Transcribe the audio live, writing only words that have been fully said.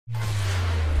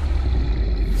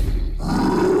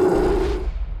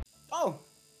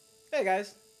Hey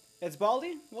guys, it's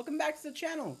Baldy. Welcome back to the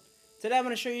channel. Today I'm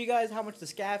going to show you guys how much the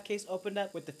Scav case opened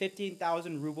up with the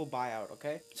 15,000 ruble buyout,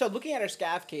 okay? So looking at our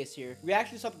Scav case here, we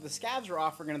actually saw that the Scavs were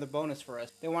offering another bonus for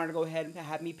us. They wanted to go ahead and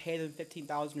have me pay them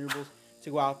 15,000 rubles to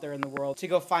go out there in the world to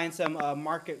go find some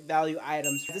market value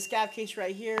items. This Scav case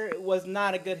right here, it was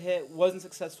not a good hit, wasn't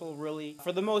successful really.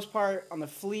 For the most part, on the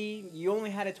flea, you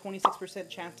only had a 26%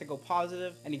 chance to go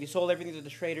positive, and if you sold everything to the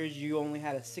traders, you only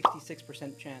had a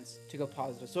 66% chance to go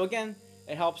positive. So again,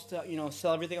 it helps to,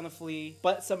 sell everything on the flea,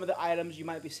 but some of the items you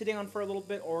might be sitting on for a little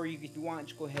bit, or if you want,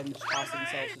 just go ahead and just toss it and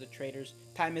sell it to the traders.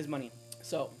 Time is money.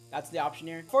 So that's the option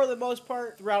here. For the most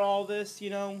part, throughout all this,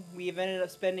 we've ended up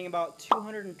spending about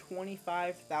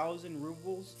 225,000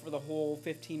 rubles for the whole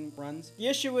 15 runs. The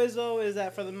issue is, though, is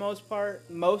that for the most part,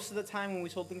 most of the time when we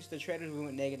sold things to the traders, we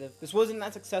went negative. This wasn't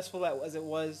that successful as it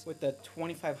was with the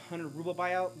 2,500 ruble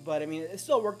buyout, but I mean, it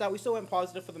still worked out. We still went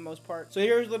positive for the most part. So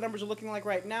here's what the numbers are looking like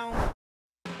right now.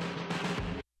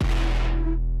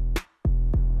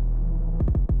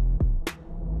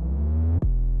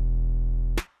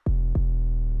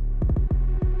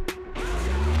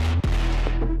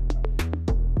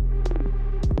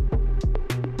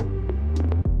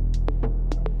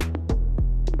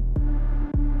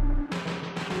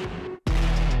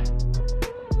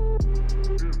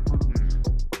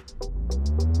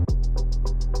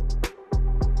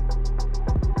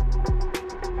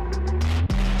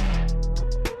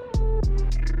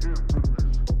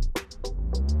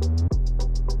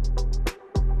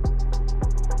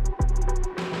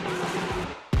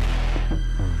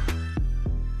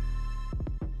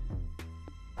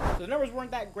 So the numbers weren't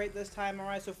that great this time,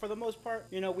 alright? So for the most part,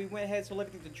 we went ahead and sold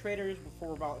everything to traders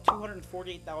for about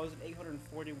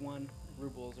 248,841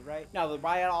 rubles, right? Now the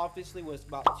buyout obviously was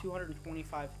about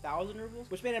 225,000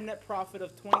 rubles, which made a net profit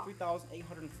of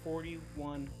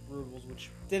 23,841 rubles,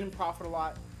 which didn't profit a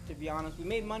lot, to be honest. We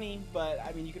made money, but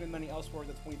I mean, you could make money elsewhere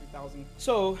with the 23,000.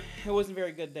 So it wasn't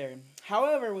very good there.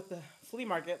 However, with the flea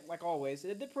market, like always,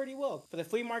 it did pretty well. For the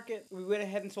flea market, we went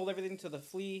ahead and sold everything to the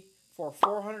flea for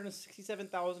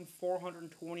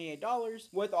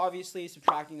 $467,428, with obviously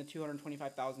subtracting the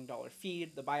 $225,000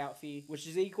 fee, the buyout fee, which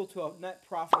is equal to a net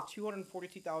profit of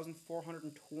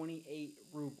 242,428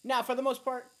 rubles. Now, for the most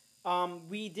part,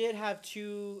 we did have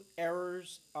two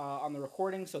errors on the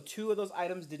recording, so two of those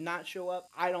items did not show up.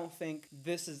 I don't think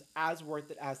this is as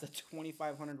worth it as the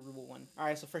 2,500 ruble one. All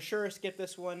right, so for sure, skip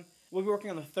this one. We'll be working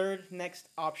on the third next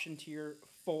option tier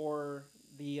for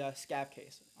the Scav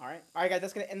case. Alright, guys,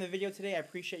 that's going to end the video today. I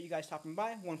appreciate you guys stopping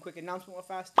by. One quick announcement real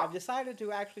fast. I've decided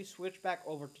to actually switch back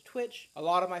over to Twitch. A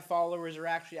lot of my followers are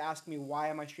actually asking me why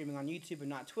am I streaming on YouTube and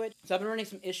not Twitch. So I've been running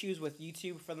some issues with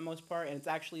YouTube for the most part, and it's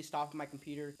actually stopping my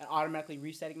computer and automatically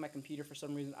resetting my computer for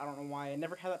some reason. I don't know why. I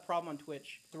never had that problem on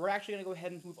Twitch. So we're actually going to go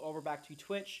ahead and move over back to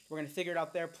Twitch. We're going to figure it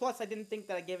out there. Plus, I didn't think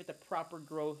that I gave it the proper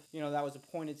growth, that was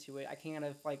appointed to it. I kind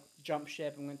of jump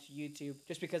ship and went to YouTube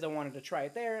just because I wanted to try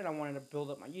it there and I wanted to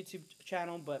build up my YouTube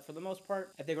channel. But for the most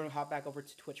part, I think we're going to hop back over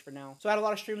to Twitch for now. So I had a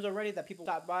lot of streams already that people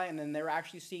stopped by, and then they were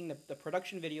actually seeing the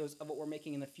production videos of what we're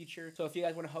making in the future. So if you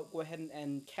guys want to go ahead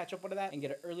and catch up with that and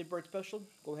get an early bird special,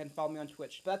 go ahead and follow me on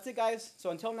Twitch. But that's it, guys. So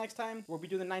until next time, we'll be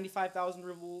doing the 95,000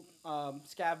 ruble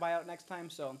Scav buyout next time.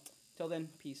 So till then,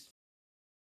 peace.